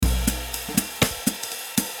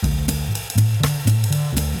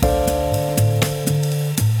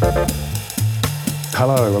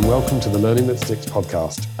Hello and welcome to the Learning That Sticks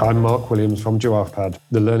podcast. I'm Mark Williams from GiraffePad,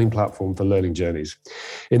 the learning platform for learning journeys.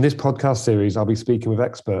 In this podcast series, I'll be speaking with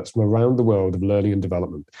experts from around the world of learning and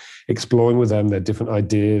development, exploring with them their different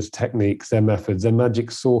ideas, techniques, their methods, their magic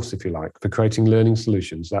sauce, if you like, for creating learning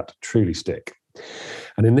solutions that truly stick.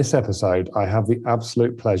 And in this episode, I have the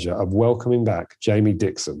absolute pleasure of welcoming back Jamie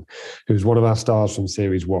Dixon, who's one of our stars from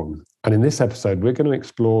Series 1. And in this episode, we're going to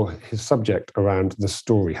explore his subject around the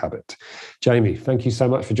story habit. Jamie, thank you so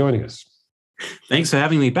much for joining us. Thanks for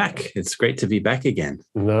having me back. It's great to be back again.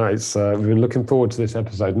 No, we've been looking forward to this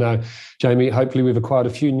episode. Now, Jamie, hopefully we've acquired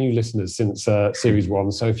a few new listeners since Series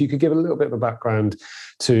 1. So if you could give a little bit of a background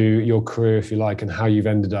to your career, if you like, and how you've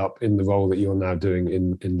ended up in the role that you're now doing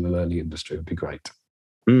in the learning industry would be great.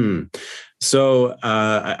 So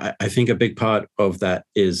I think a big part of that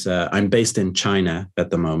is I'm based in China at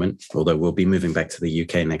the moment, although we'll be moving back to the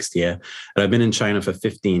UK next year. And I've been in China for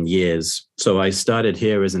 15 years. So I started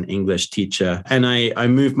here as an English teacher, and I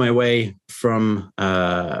moved my way from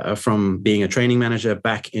being a training manager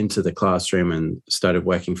back into the classroom and started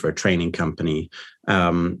working for a training company.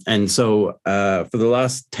 And so for the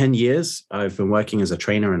last 10 years, I've been working as a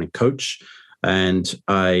trainer and a coach. And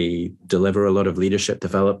I deliver a lot of leadership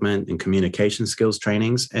development and communication skills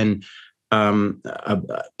trainings. And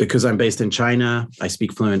because I'm based in China, I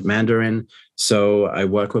speak fluent Mandarin. So I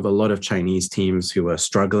work with a lot of Chinese teams who are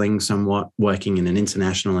struggling somewhat, working in an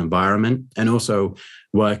international environment, and also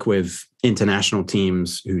work with international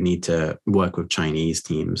teams who need to work with Chinese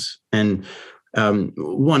teams. And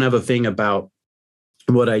one other thing about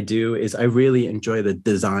what I do is I really enjoy the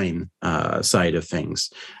design side of things.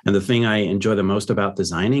 And the thing I enjoy the most about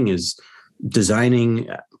designing is designing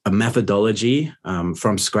a methodology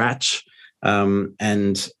from scratch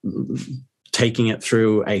and taking it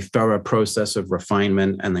through a thorough process of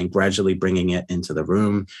refinement and then gradually bringing it into the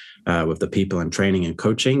room with the people I'm training and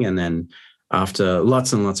coaching. And then after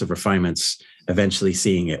lots and lots of refinements, eventually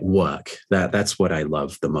seeing it work. That's what I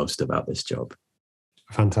love the most about this job.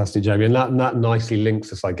 Fantastic, Jamie. And that nicely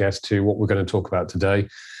links us, I guess, to what we're going to talk about today,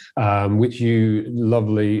 which your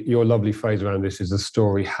lovely phrase around this is the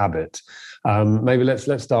story habit. Maybe let's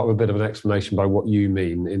start with a bit of an explanation by what you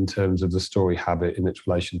mean in terms of the story habit in its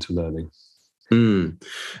relation to learning.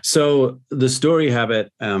 So the story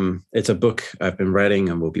habit, it's a book I've been writing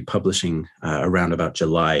and will be publishing around about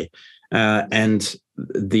July. And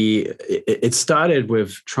it started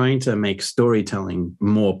with trying to make storytelling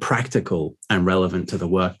more practical and relevant to the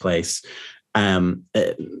workplace.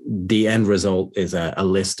 The end result is a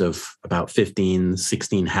list of about 15,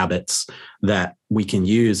 16 habits that we can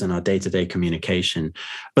use in our day-to-day communication.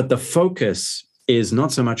 But the focus is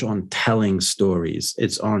not so much on telling stories,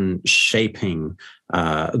 it's on shaping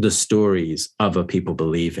the stories other people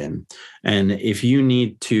believe in. And if you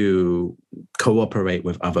need to cooperate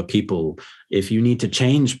with other people, if you need to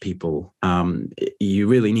change people, you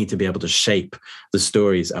really need to be able to shape the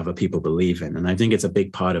stories other people believe in. And I think it's a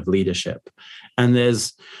big part of leadership. And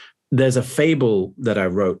there's a fable that I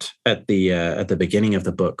wrote at the beginning of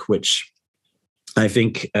the book, which I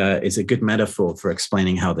think is a good metaphor for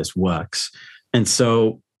explaining how this works. And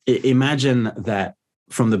so imagine that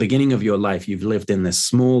from the beginning of your life, you've lived in this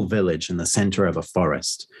small village in the center of a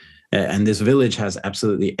forest. And this village has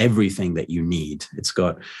absolutely everything that you need. It's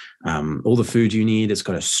got all the food you need. It's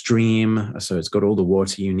got a stream. So it's got all the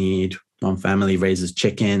water you need. One family raises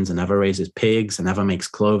chickens, another raises pigs, another makes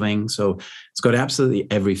clothing. So it's got absolutely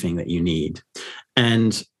everything that you need.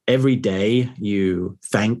 And every day you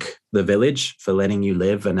thank the village for letting you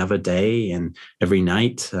live another day, and every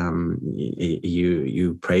night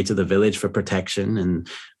you pray to the village for protection. And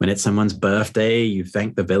when it's someone's birthday, you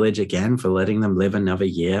thank the village again for letting them live another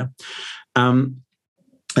year.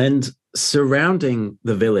 And surrounding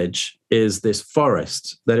the village is this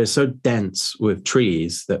forest that is so dense with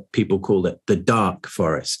trees that people call it the dark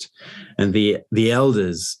forest. And the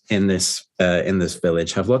elders in this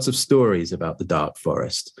village have lots of stories about the dark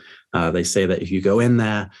forest. They say that if you go in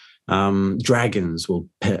there, dragons will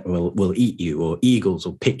eat you, or eagles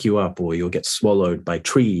will pick you up, or you'll get swallowed by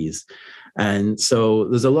trees. And so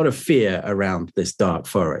there's a lot of fear around this dark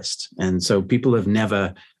forest. And so people have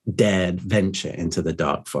never dared venture into the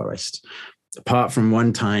dark forest. Apart from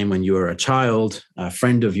one time when you were a child, a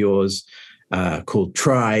friend of yours called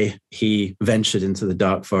Try, he ventured into the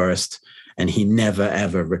dark forest and he never,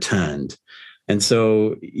 ever returned. And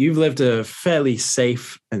so you've lived a fairly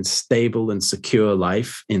safe and stable and secure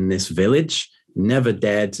life in this village, never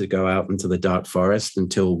dared to go out into the dark forest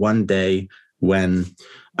until one day when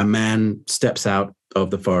a man steps out of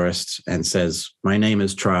the forest and says, my name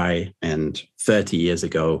is Tri, and 30 years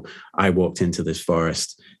ago, I walked into this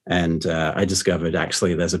forest and I discovered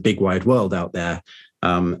actually there's a big wide world out there.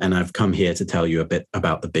 And I've come here to tell you a bit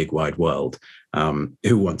about the big wide world.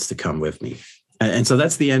 Who wants to come with me? And so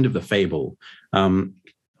that's the end of the fable.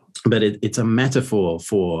 But it's a metaphor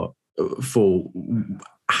for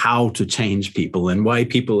how to change people and why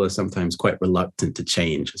people are sometimes quite reluctant to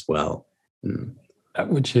change as well.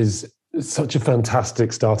 Which is such a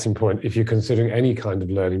fantastic starting point if you're considering any kind of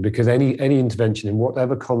learning, because any intervention in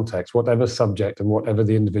whatever context, whatever subject, and whatever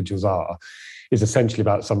the individuals are, is essentially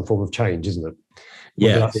about some form of change, isn't it?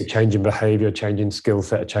 Yes. A change in behavior, a change in skill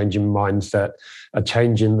set, a change in mindset, a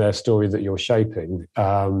change in their story that you're shaping,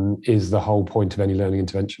 is the whole point of any learning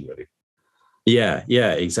intervention, really. Yeah,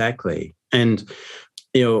 exactly. And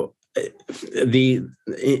in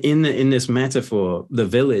this metaphor, the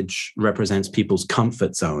village represents people's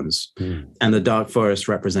comfort zones, and the dark forest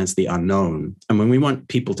represents the unknown. And when we want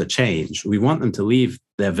people to change, we want them to leave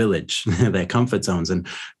their village, their comfort zones, and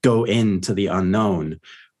go into the unknown.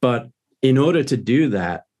 But in order to do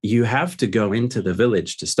that, you have to go into the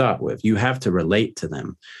village to start with. You have to relate to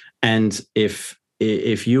them. And if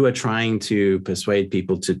you are trying to persuade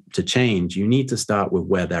people to change, you need to start with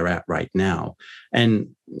where they're at right now.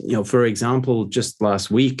 And, for example, just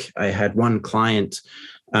last week, I had one client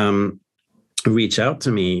reach out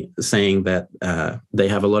to me saying that they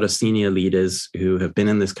have a lot of senior leaders who have been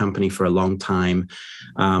in this company for a long time,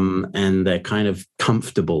 and they're kind of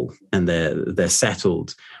comfortable and they're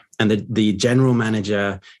settled. And the general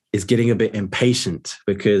manager is getting a bit impatient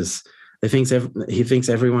because he thinks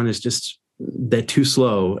everyone is just, they're too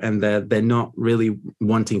slow and they're not really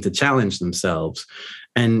wanting to challenge themselves.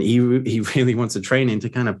 And he really wants a training to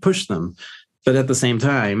kind of push them. But at the same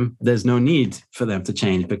time, there's no need for them to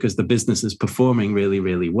change because the business is performing really,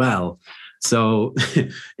 really well. So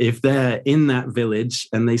if they're in that village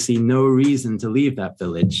and they see no reason to leave that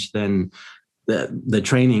village, then the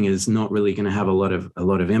training is not really going to have a lot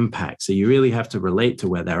of impact. So you really have to relate to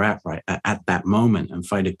where they're at right at that moment and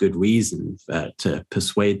find a good reason to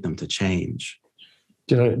persuade them to change.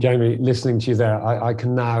 Jamie, listening to you there, I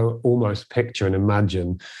can now almost picture and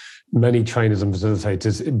imagine many trainers and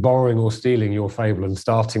facilitators borrowing or stealing your fable and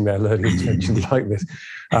starting their learning interventions like this,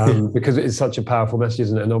 because it is such a powerful message,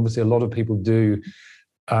 isn't it? And obviously a lot of people do,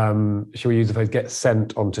 shall we use the phrase, get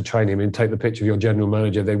sent onto training. I mean, take the picture of your general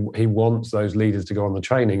manager. He wants those leaders to go on the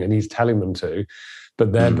training and he's telling them to,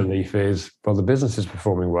 but their belief is, well, the business is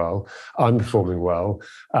performing well, I'm performing well.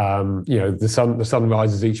 The sun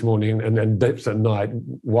rises each morning and then dips at night.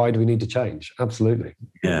 Why do we need to change? Absolutely.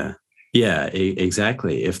 Yeah,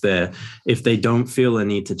 exactly. If they don't feel a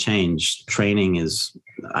need to change, training is,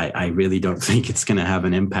 I really don't think it's going to have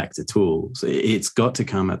an impact at all. So it's got to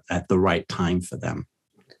come at the right time for them.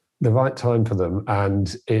 The right time for them,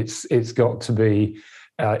 and it's got to be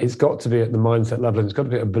at the mindset level, and it's got to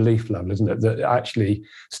be at a belief level, isn't it? That actually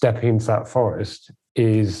stepping into that forest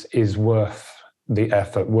is worth the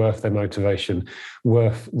effort, worth their motivation,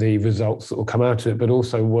 worth the results that will come out of it, but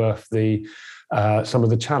also worth the some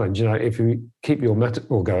of the challenge. If you keep your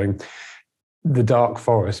metaphor going, the dark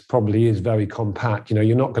forest probably is very compact.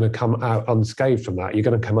 You're not going to come out unscathed from that. You're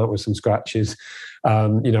going to come out with some scratches.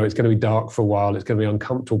 It's going to be dark for a while. It's going to be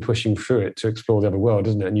uncomfortable pushing through it to explore the other world,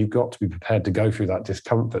 isn't it? And you've got to be prepared to go through that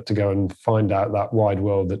discomfort to go and find out that wide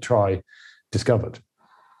world that Tri discovered.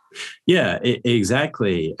 Yeah,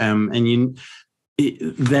 exactly.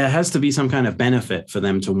 There has to be some kind of benefit for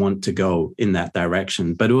them to want to go in that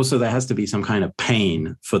direction, but also there has to be some kind of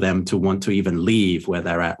pain for them to want to even leave where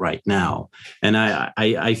they're at right now. And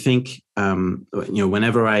I think,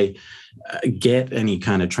 whenever I get any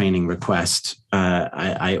kind of training request,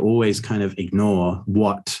 I always kind of ignore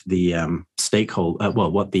what the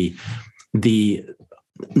what the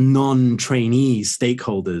non-trainee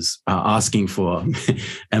stakeholders are asking for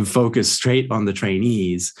and focus straight on the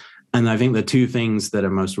trainees. And I think the two things that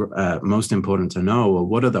are most important to know are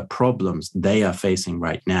what are the problems they are facing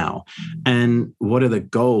right now, and what are the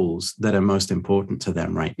goals that are most important to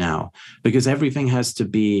them right now. Because everything has to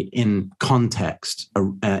be in context,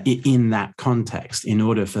 in that context, in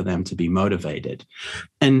order for them to be motivated.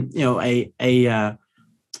 And a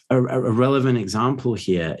relevant example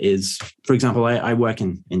here is, for example, I work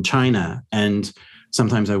in China, and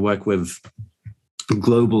sometimes I work with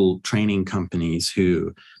global training companies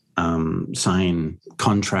who sign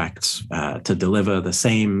contracts to deliver the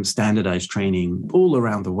same standardized training all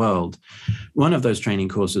around the world. One of those training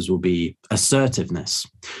courses will be assertiveness.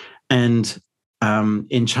 And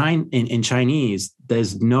in Chinese,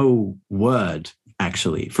 there's no word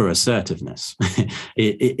actually, for assertiveness.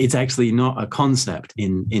 It's actually not a concept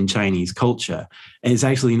in Chinese culture. It's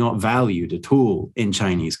actually not valued at all in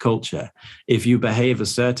Chinese culture. If you behave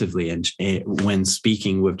assertively and when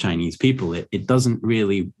speaking with Chinese people, it doesn't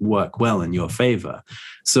really work well in your favor.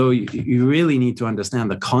 So you really need to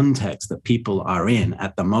understand the context that people are in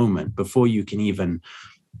at the moment before you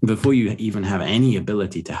even have any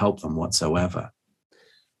ability to help them whatsoever.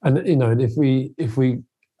 And and if we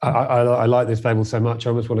I like this fable so much, I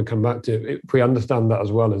almost want to come back to it. If we understand that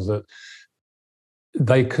as well, is that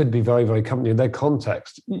they could be very, very company in their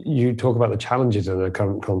context. You talk about the challenges in their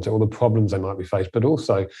current context or the problems they might be faced, but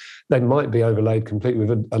also they might be overlaid completely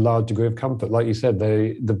with a large degree of comfort. Like you said,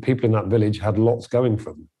 the people in that village had lots going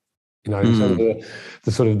for them. In terms of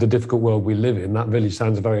the sort of the difficult world we live in, that village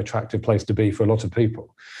sounds a very attractive place to be for a lot of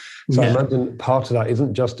people. So I imagine part of that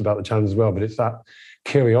isn't just about the challenge as well, but it's that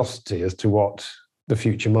curiosity as to what the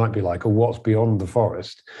future might be like or what's beyond the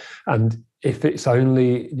forest. And if it's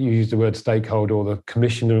only, you use the word stakeholder or the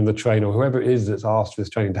commissioner of the train or whoever it is that's asked for this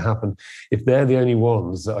training to happen, if they're the only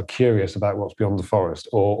ones that are curious about what's beyond the forest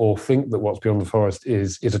or think that what's beyond the forest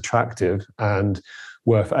is attractive and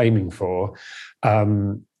worth aiming for,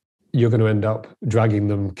 you're going to end up dragging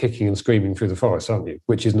them kicking and screaming through the forest, aren't you?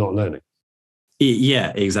 Which is not learning.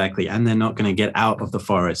 Yeah, exactly. And they're not going to get out of the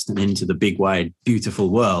forest and into the big, wide, beautiful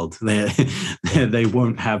world. They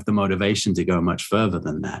won't have the motivation to go much further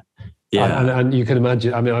than that. Yeah. And you can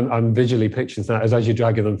imagine, I mean, I'm visually picturing that as you're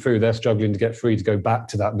dragging them through, they're struggling to get free to go back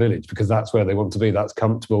to that village because that's where they want to be. That's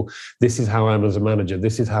comfortable. This is how I am as a manager.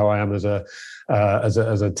 This is how I am as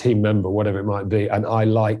a team member, whatever it might be. And I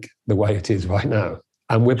like the way it is right now.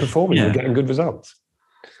 And we're performing, we're getting good results.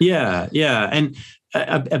 Yeah. And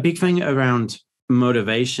a big thing around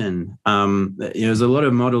motivation, there's a lot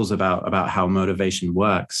of models about how motivation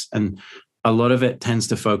works. And a lot of it tends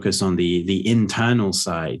to focus on the internal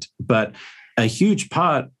side. But a huge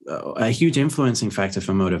influencing factor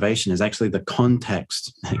for motivation is actually the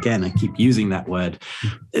context. Again, I keep using that word,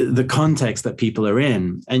 the context that people are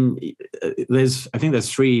in. And I think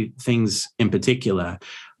there's three things in particular.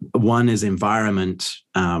 One is environment,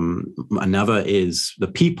 another is the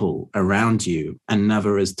people around you,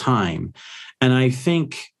 another is time. And I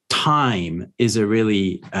think time is a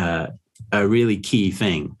really key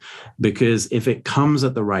thing, because if it comes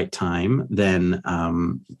at the right time, then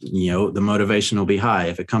the motivation will be high.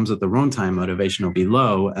 If it comes at the wrong time, motivation will be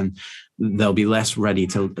low, and they'll be less ready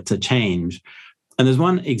to change. And there's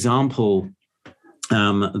one example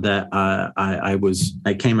that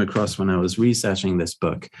I came across when I was researching this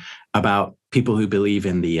book about people who believe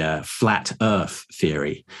in the flat Earth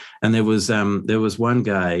theory. And there was one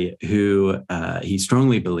guy who he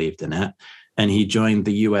strongly believed in it, and he joined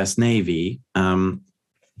the U.S. Navy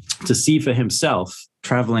to see for himself,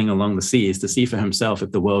 traveling along the seas, to see for himself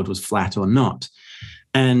if the world was flat or not.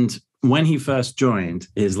 And when he first joined,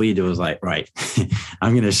 his leader was like, right,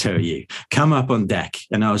 I'm going to show you. Come up on deck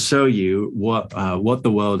and I'll show you what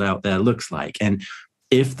the world out there looks like. And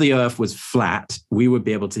if the Earth was flat, we would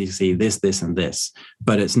be able to see this, this, and this,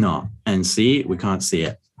 but it's not. And see, we can't see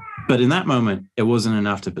it. But in that moment, it wasn't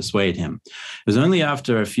enough to persuade him. It was only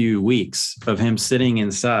after a few weeks of him sitting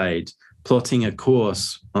inside, plotting a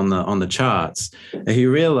course on the charts, that he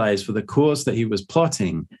realized for the course that he was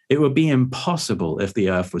plotting, it would be impossible if the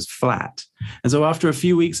Earth was flat. And so after a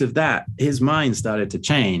few weeks of that, his mind started to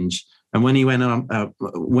change. And when he went on,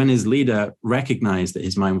 when his leader recognized that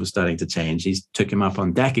his mind was starting to change, he took him up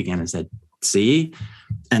on deck again and said, see?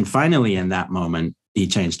 And finally, in that moment, he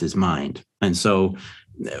changed his mind. And so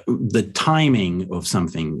the timing of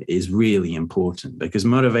something is really important, because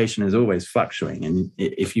motivation is always fluctuating. And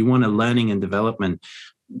if you want a learning and development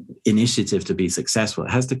initiative to be successful,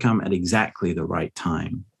 it has to come at exactly the right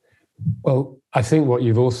time. Well, I think what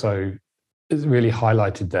you've also really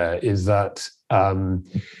highlighted there is that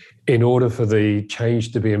in order for the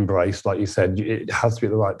change to be embraced, like you said, it has to be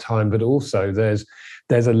at the right time, but also there's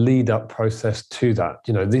a lead up process to that.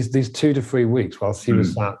 These 2 to 3 weeks whilst he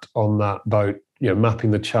was sat on that boat, mapping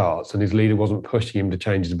the charts, and his leader wasn't pushing him to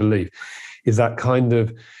change his belief, is that kind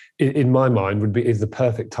of, in my mind, is the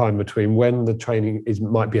perfect time between when the training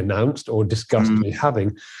might be announced or discussed to be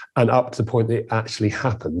having, and up to the point that it actually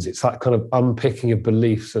happens. It's that kind of unpicking of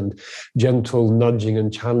beliefs and gentle nudging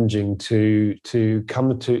and challenging to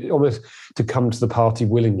come to the party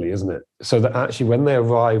willingly, isn't it? So that actually when they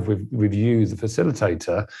arrive with you, the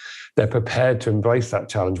facilitator, they're prepared to embrace that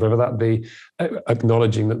challenge, whether that be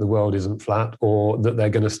acknowledging that the world isn't flat or that they're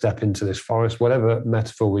going to step into this forest, whatever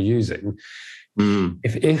metaphor we're using.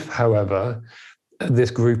 If, however, this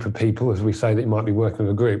group of people, as we say, that you might be working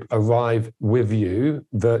with a group, arrive with you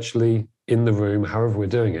virtually in the room, however we're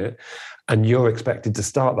doing it, and you're expected to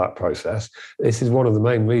start that process. This is one of the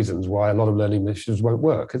main reasons why a lot of learning initiatives won't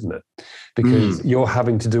work, isn't it? Because you're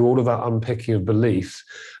having to do all of that unpicking of beliefs,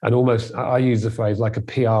 and almost, I use the phrase like a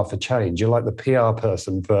PR for change. You're like the PR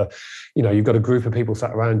person for, you've got a group of people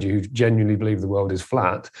sat around you who genuinely believe the world is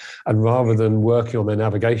flat, and rather than working on their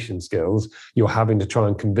navigation skills, you're having to try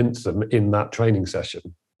and convince them in that training session.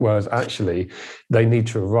 Whereas actually, they need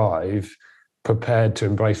to arrive prepared to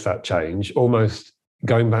embrace that change, almost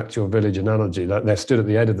going back to your village analogy, that they're stood at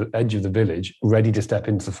the edge of the village, ready to step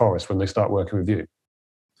into the forest when they start working with you.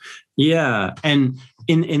 Yeah. And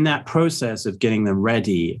in that process of getting them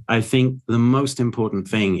ready, I think the most important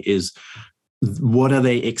thing is, what are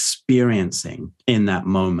they experiencing in that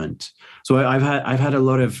moment? So I've had a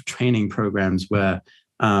lot of training programs where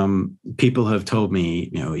people have told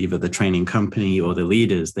me, either the training company or the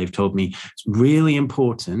leaders, they've told me it's really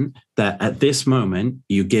important that at this moment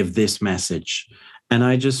you give this message. And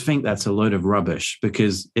I just think that's a load of rubbish,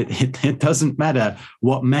 because it doesn't matter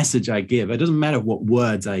what message I give. It doesn't matter what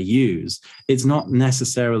words I use. It's not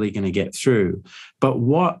necessarily going to get through. But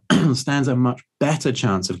what stands a much better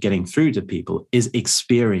chance of getting through to people is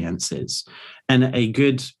experiences. And a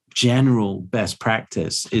good general best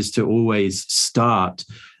practice is to always start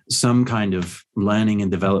some kind of learning and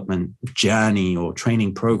development journey or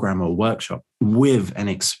training program or workshop with an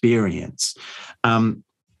experience.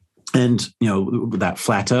 And, that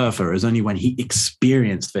flat earther is only when he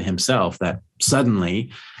experienced for himself that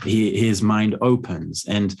suddenly his mind opens.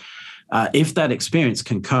 And if that experience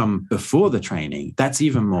can come before the training, that's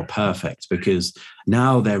even more perfect, because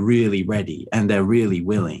now they're really ready and they're really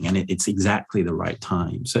willing, and it's exactly the right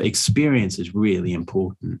time. So experience is really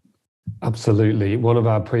important. Absolutely. One of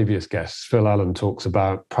our previous guests, Phil Allen, talks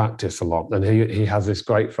about practice a lot. And he has this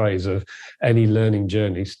great phrase of any learning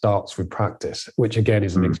journey starts with practice, which again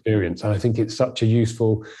is an experience. And I think it's such a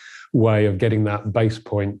useful way of getting that base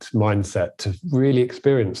point mindset to really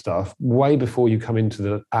experience stuff way before you come into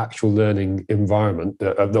the actual learning environment,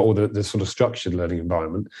 or the sort of structured learning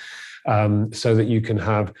environment, so that you can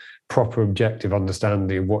have proper objective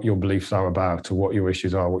understanding of what your beliefs are about, or what your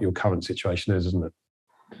issues are, what your current situation is, isn't it?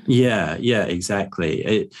 Yeah,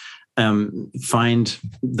 exactly. Find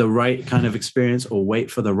the right kind of experience, or wait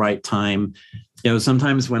for the right time.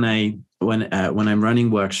 Sometimes when I'm running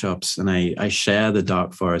workshops and I share the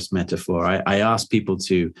dark forest metaphor, I ask people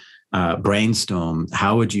to brainstorm,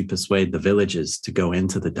 how would you persuade the villagers to go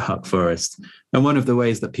into the dark forest? And one of the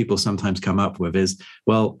ways that people sometimes come up with is,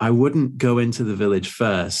 well, I wouldn't go into the village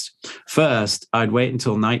first. First, I'd wait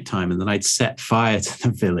until nighttime, and then I'd set fire to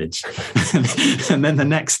the village. And then the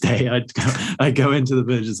next day I'd go into the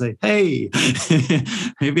village and say, hey,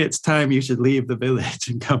 maybe it's time you should leave the village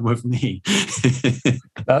and come with me.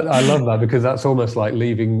 I love that, because that's almost like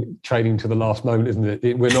leaving training to the last moment, isn't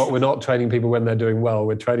it? We're not training people when they're doing well.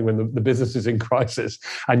 We're training when the business is in crisis,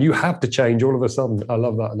 and you have to change all of a sudden. I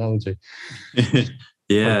love that analogy.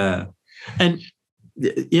 Yeah. And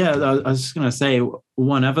I was just going to say,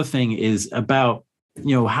 one other thing is about,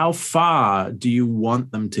 how far do you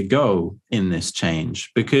want them to go in this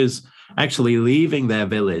change? Because actually leaving their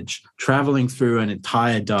village, traveling through an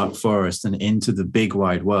entire dark forest and into the big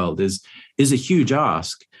wide world is a huge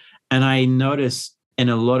ask. And I notice in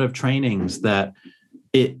a lot of trainings that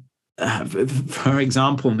for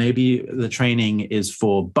example, maybe the training is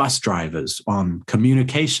for bus drivers on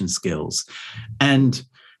communication skills. And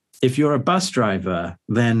if you're a bus driver,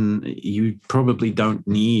 then you probably don't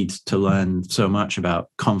need to learn so much about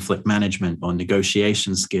conflict management or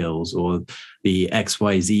negotiation skills or the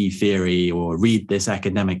XYZ theory or read this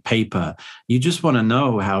academic paper. You just want to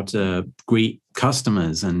know how to greet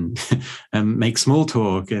customers and make small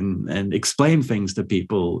talk and explain things to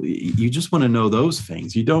people. You just want to know those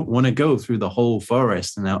things. You don't want to go through the whole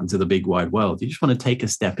forest and out into the big wide world. You just want to take a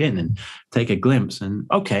step in and take a glimpse and,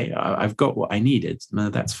 okay, I've got what I needed.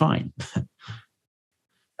 That's fine.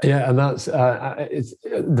 Yeah, and that's it's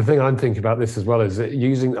the thing I'm thinking about this as well, is that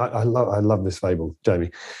using, I love this fable,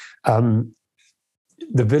 Jamie.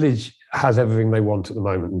 The village has everything they want at the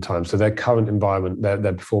moment in time. So their current environment,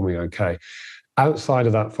 they're performing okay. Outside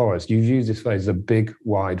of that forest, you've used this phrase, a big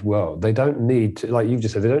wide world. They don't need to, like you've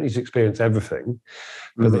just said, they don't need to experience everything,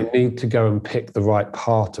 but they need to go and pick the right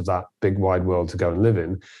part of that big wide world to go and live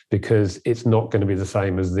in, because it's not going to be the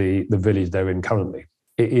same as the village they're in currently.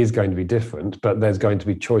 It is going to be different, but there's going to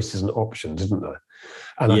be choices and options, isn't there?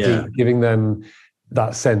 And I think giving them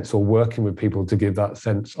that sense, or working with people to give that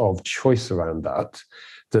sense of choice around that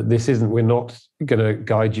this isn't, we're not going to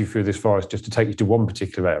guide you through this forest just to take you to one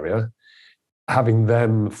particular area. having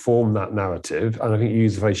them form that narrative, and I think you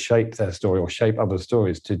use the phrase shape their story or shape other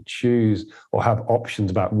stories, to choose or have options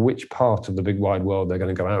about which part of the big wide world they're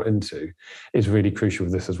going to go out into, is really crucial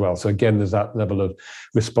with this as well. So again, there's that level of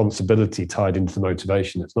responsibility tied into the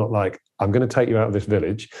motivation. It's not like, I'm going to take you out of this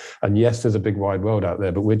village, and yes, there's a big wide world out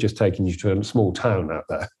there, but we're just taking you to a small town out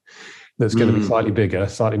there that's going to be slightly bigger,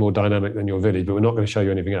 slightly more dynamic than your village, but we're not going to show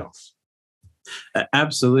you anything else.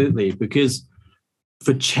 Absolutely, because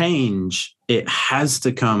for change, it has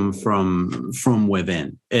to come from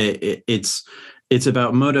within. It's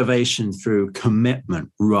about motivation through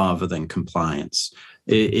commitment rather than compliance.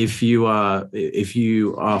 If you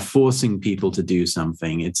are forcing people to do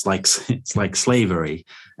something, it's like slavery.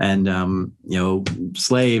 And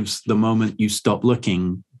slaves, the moment you stop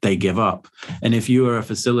looking, they give up. And if you are a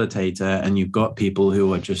facilitator and you've got people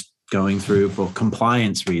who are just going through for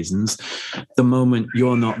compliance reasons, the moment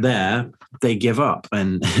you're not there, they give up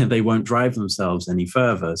and they won't drive themselves any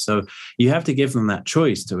further. So you have to give them that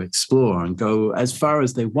choice to explore and go as far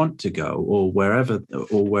as they want to go, or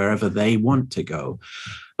wherever they want to go.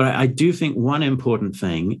 But I do think one important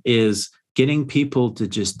thing is getting people to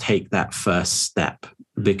just take that first step,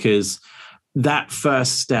 because that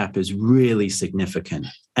first step is really significant.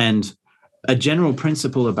 And a general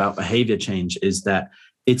principle about behavior change is that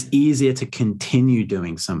it's easier to continue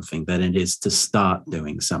doing something than it is to start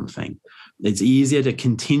doing something. It's easier to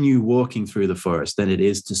continue walking through the forest than it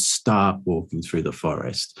is to start walking through the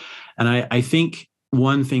forest. And I think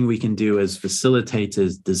one thing we can do as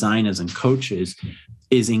facilitators, designers, and coaches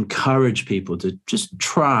is encourage people to just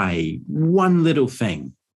try one little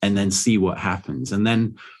thing and then see what happens. And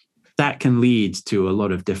then that can lead to a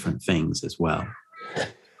lot of different things as well.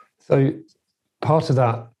 So part of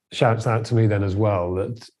that shouts out to me then as well,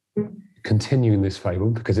 that continuing this fable,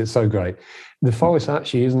 because it's so great, the forest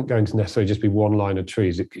actually isn't going to necessarily just be one line of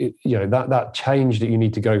trees. That change that you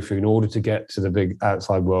need to go through in order to get to the big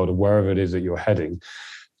outside world, or wherever it is that you're heading,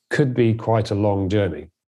 could be quite a long journey,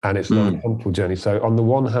 and it's not a comfortable journey. So on the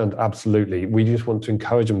one hand, absolutely, we just want to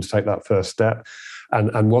encourage them to take that first step.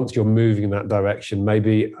 And once you're moving in that direction,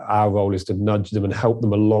 maybe our role is to nudge them and help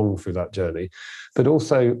them along through that journey. But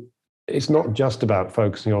also, it's not just about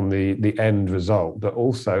focusing on the end result, but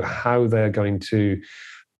also how they're going to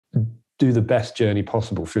do the best journey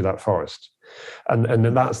possible through that forest. And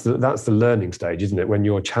then that's the learning stage, isn't it? When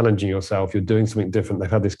you're challenging yourself, you're doing something different.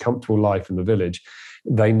 They've had this comfortable life in the village.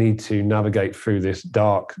 They need to navigate through this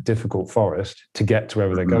dark, difficult forest to get to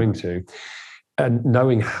wherever they're going to. And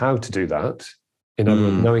knowing how to do that, in other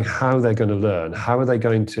words, knowing how they're going to learn, how are they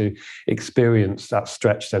going to experience that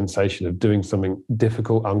stretch sensation of doing something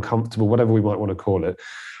difficult, uncomfortable, whatever we might want to call it.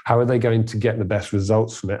 How are they going to get the best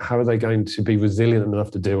results from it? How are they going to be resilient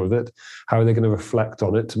enough to deal with it? How are they going to reflect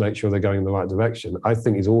on it to make sure they're going in the right direction? I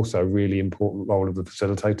think is also a really important role of the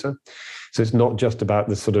facilitator. So it's not just about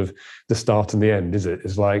the sort of the start and the end, is it?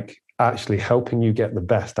 It's like actually helping you get the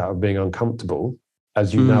best out of being uncomfortable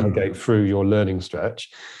as you navigate through your learning stretch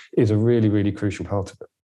is a really, really crucial part of it.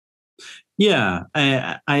 Yeah,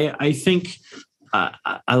 I think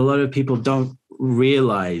a lot of people don't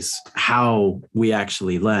realize how we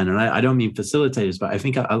actually learn. And I don't mean facilitators, but I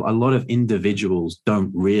think a lot of individuals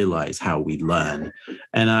don't realize how we learn.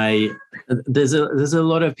 And there's a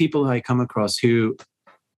lot of people I come across who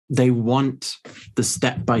they want the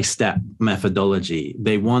step-by-step methodology.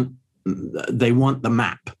 They want the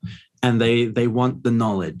map. And they want the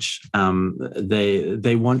knowledge.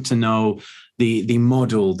 They want to know the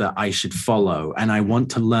model that I should follow, and I want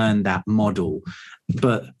to learn that model.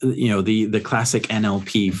 But the classic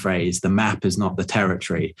NLP phrase, the map is not the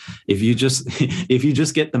territory. If you just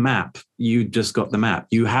get the map, you just got the map.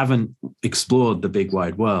 You haven't explored the big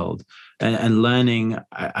wide world. And learning,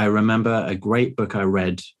 I remember a great book I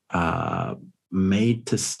read, Made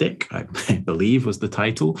to Stick, I believe was the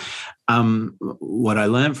title. What I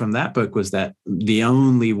learned from that book was that the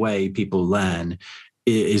only way people learn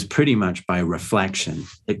is pretty much by reflection,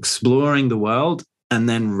 exploring the world and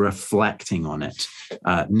then reflecting on it,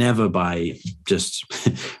 never by just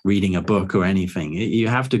reading a book or anything. You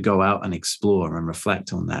have to go out and explore and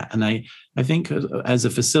reflect on that. And I think as a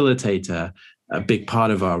facilitator, a big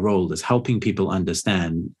part of our role is helping people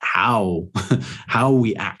understand how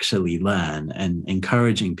we actually learn and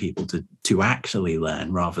encouraging people to actually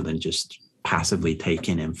learn rather than just passively take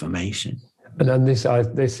in information. And then this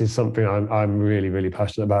is something I'm really, really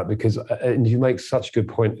passionate about, because and you make such a good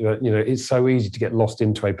point that it's so easy to get lost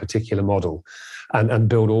into a particular model and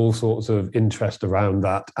build all sorts of interest around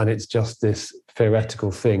that, and it's just this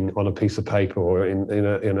theoretical thing on a piece of paper or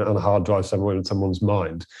on a hard drive somewhere in someone's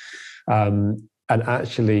mind. And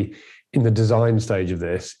actually, in the design stage of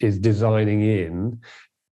this is designing in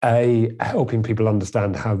helping people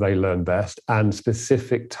understand how they learn best, and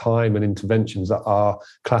specific time and interventions that are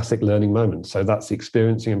classic learning moments. So that's the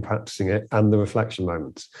experiencing and practicing it, and the reflection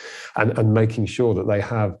moments, and making sure that they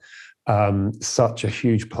have such a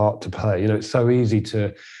huge part to play. It's so easy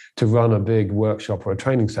to run a big workshop or a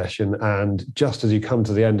training session, and just as you come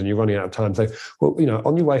to the end and you're running out of time, say, well,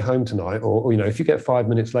 on your way home tonight, or if you get 5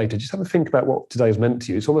 minutes later, just have a think about what today has meant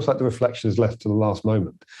to you. It's almost like the reflection is left to the last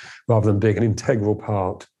moment, rather than being an integral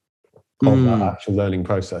part of that actual learning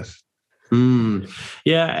process.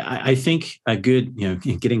 Yeah, I think a good,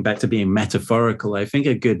 getting back to being metaphorical, I think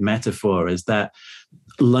a good metaphor is that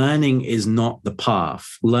learning is not the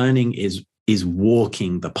path. Learning is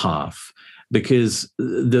walking the path. Because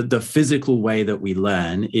the physical way that we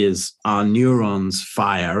learn is our neurons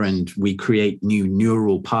fire and we create new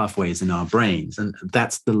neural pathways in our brains. And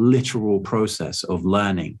that's the literal process of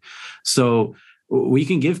learning. So we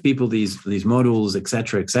can give people these models, et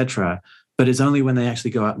cetera, but it's only when they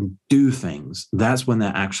actually go out and do things, that's when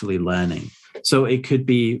they're actually learning. So it could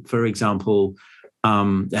be, for example,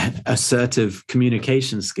 assertive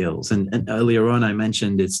communication skills. And earlier on, I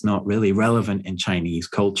mentioned it's not really relevant in Chinese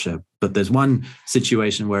culture, but there's one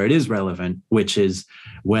situation where it is relevant, which is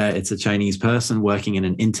where it's a Chinese person working in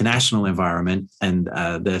an international environment, and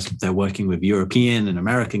they're working with European and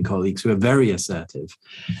American colleagues who are very assertive,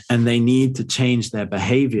 and they need to change their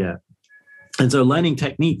behavior. And so learning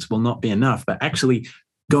techniques will not be enough, but actually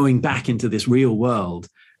going back into this real world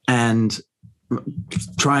and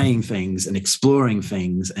trying things and exploring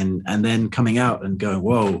things, and then coming out and going,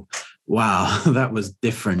 whoa, wow, that was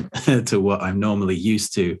different to what I'm normally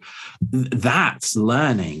used to. That's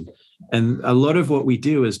learning. And a lot of what we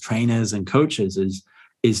do as trainers and coaches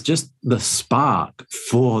is just the spark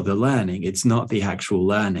for the learning. It's not the actual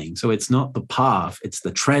learning. So it's not the path, it's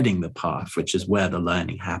the treading the path, which is where the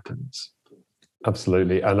learning happens.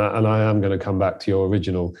 Absolutely. And I am going to come back to your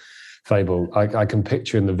original fable. I can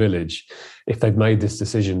picture in the village, if they've made this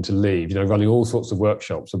decision to leave, running all sorts of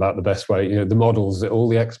workshops about the best way, the models, all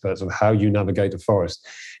the experts of how you navigate a forest.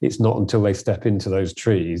 It's not until they step into those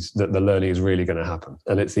trees that the learning is really going to happen.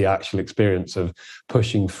 And it's the actual experience of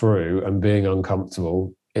pushing through and being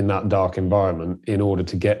uncomfortable in that dark environment in order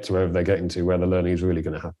to get to wherever they're getting to, where the learning is really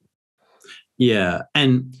going to happen. Yeah.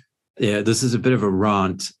 And yeah, this is a bit of a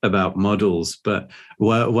rant about models, but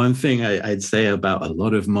one thing I'd say about a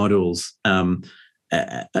lot of models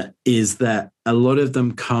is that a lot of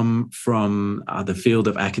them come from the field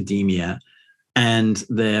of academia, and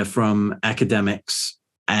they're from academics,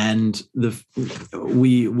 and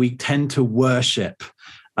we tend to worship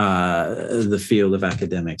the field of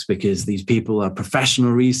academics because these people are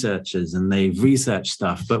professional researchers and they've researched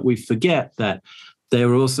stuff, but we forget that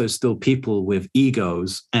they're also still people with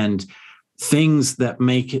egos, and things that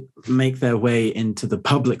make their way into the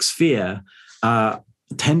public sphere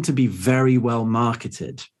tend to be very well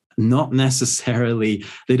marketed. They don't necessarily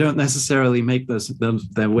make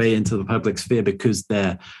their way into the public sphere because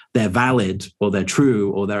they're valid or they're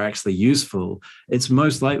true or they're actually useful. It's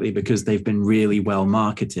most likely because they've been really well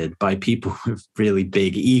marketed by people with really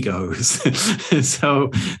big egos.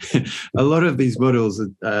 So a lot of these models,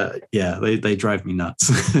 they drive me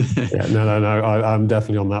nuts. Yeah, no. I'm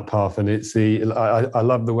definitely on that path, and it's I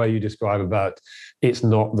love the way you describe about it's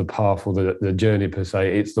not the path or the journey per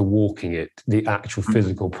se, it's the walking it, the actual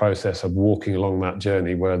physical process of walking along that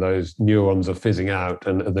journey where those neurons are fizzing out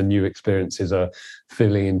and the new experiences are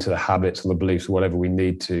filling into the habits or the beliefs or whatever we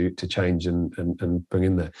need to change and bring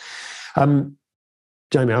in there.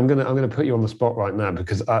 Jamie, I'm gonna put you on the spot right now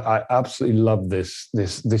because I absolutely love this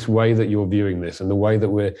way that you're viewing this, and the way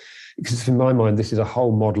that because in my mind this is a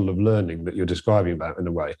whole model of learning that you're describing about in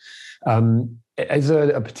a way. Is there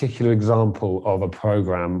a particular example of a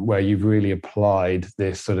program where you've really applied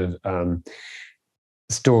this sort of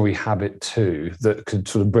story habit to that could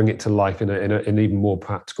sort of bring it to life in an even more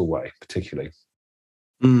practical way, particularly?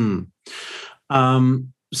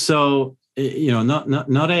 So not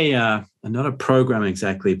a program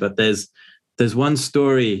exactly, but there's one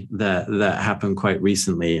story that happened quite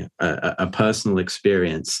recently, a personal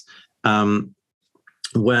experience,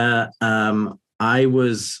 where I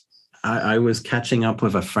was catching up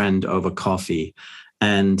with a friend over coffee,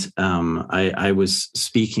 and I was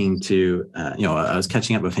speaking to I was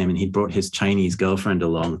catching up with him, and he brought his Chinese girlfriend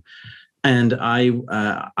along, and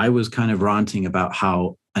I was kind of ranting about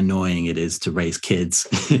how annoying it is to raise kids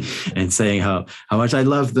and saying how much I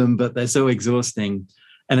love them, but they're so exhausting.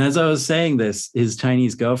 And as I was saying this, his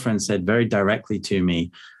Chinese girlfriend said very directly to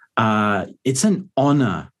me, it's an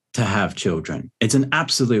honor to have children. It's an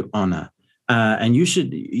absolute honor. and you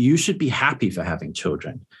should be happy for having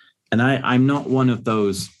children. And I'm not one of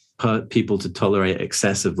those people to tolerate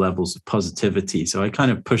excessive levels of positivity. So I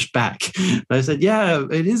kind of pushed back. I said, yeah,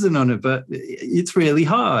 it is an honor, but it's really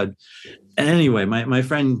hard. And anyway, my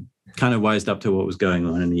friend kind of wised up to what was going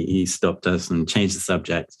on, and he stopped us and changed the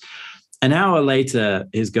subject. An hour later,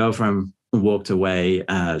 his girlfriend walked away.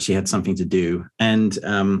 She had something to do. And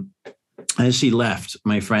as she left,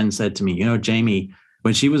 my friend said to me, Jamie,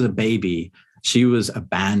 when she was a baby, she was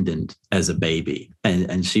abandoned as a baby,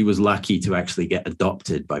 and she was lucky to actually get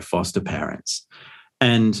adopted by foster parents.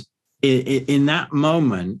 And in that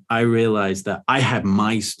moment, I realized that I had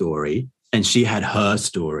my story and she had her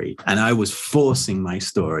story, and I was forcing my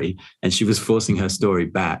story and she was forcing her story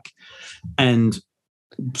back. And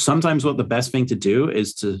sometimes what the best thing to do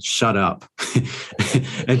is to shut up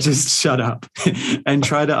and just shut up and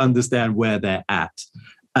try to understand where they're at.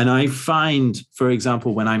 And I find, for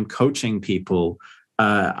example, when I'm coaching people,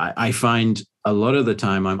 I find a lot of the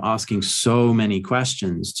time I'm asking so many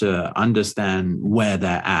questions to understand where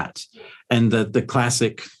they're at. And the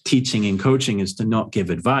classic teaching in coaching is to not give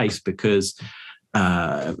advice because,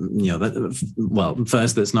 first,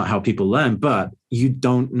 that's not how people learn, but you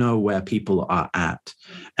don't know where people are at.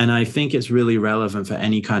 And I think it's really relevant for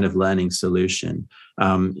any kind of learning solution.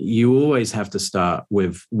 You always have to start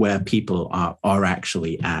with where people are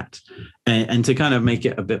actually at. And to kind of make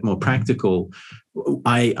it a bit more practical,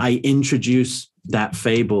 I introduce that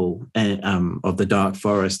fable of the dark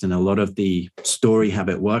forest in a lot of the story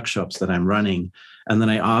habit workshops that I'm running. And then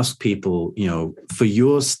I ask people, for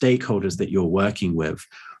your stakeholders that you're working with,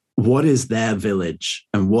 what is their village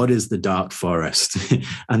and what is the dark forest?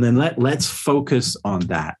 And then let's focus on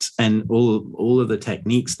that. And all of the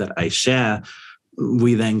techniques that I share,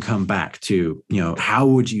 we then come back to, how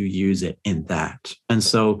would you use it in that? And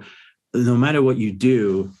so no matter what you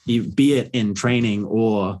do, be it in training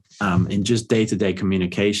or in just day-to-day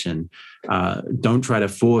communication, don't try to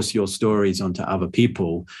force your stories onto other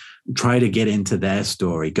people. Try to get into their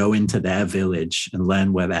story, go into their village and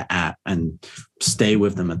learn where they're at and stay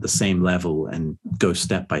with them at the same level and go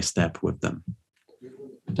step by step with them.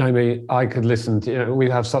 Jamie, I could listen to, we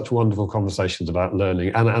have such wonderful conversations about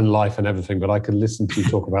learning and life and everything, but I could listen to you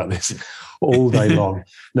talk about this all day long.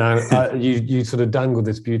 Now, you sort of dangled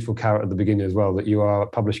this beautiful carrot at the beginning as well, that you are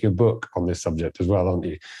publishing a book on this subject as well, aren't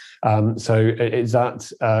you? So is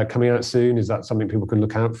that coming out soon? Is that something people can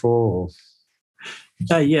look out for? Or?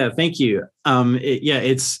 Yeah, thank you.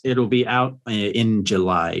 It'll be out in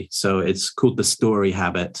July. So it's called The Story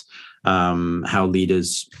Habit. How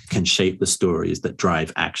leaders can shape the stories that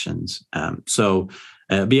drive actions. So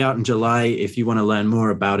be out in July. If you want to learn more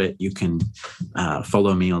about it, you can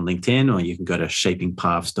follow me on LinkedIn, or you can go to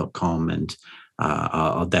shapingpaths.com, and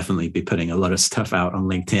I'll definitely be putting a lot of stuff out on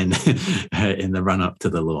LinkedIn in the run up to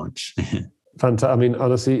the launch. Fantastic. I mean,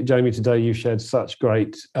 honestly, Jamie, today you shared such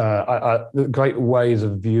great ways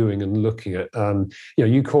of viewing and looking at,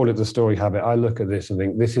 you call it the story habit. I look at this and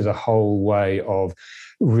think this is a whole way of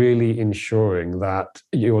really ensuring that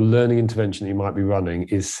your learning intervention that you might be running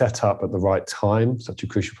is set up at the right time. Such a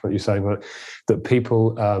crucial point you're saying, that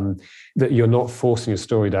people, that you're not forcing a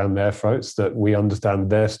story down their throats, that we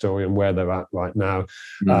understand their story and where they're at right now,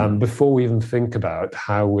 before we even think about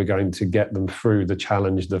how we're going to get them through the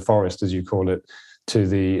challenge, the forest, as you call it, to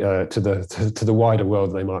the wider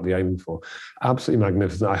world they might be aiming for. Absolutely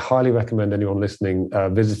magnificent. I highly recommend anyone listening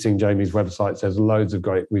visiting Jamie's website. There's loads of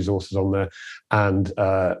great resources on there, and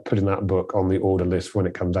putting that book on the order list when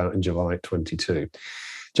it comes out in July 2022.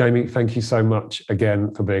 Jamie, thank you so much again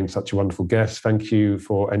for being such a wonderful guest. Thank you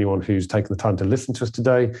for anyone who's taken the time to listen to us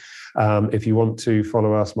today. If you want to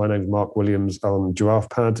follow us, my name is Mark Williams on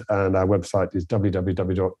GiraffePad, and our website is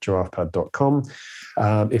www.giraffepad.com.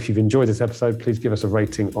 If you've enjoyed this episode, please give us a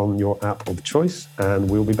rating on your app of choice, and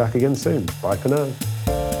we'll be back again soon. Bye for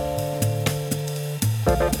now.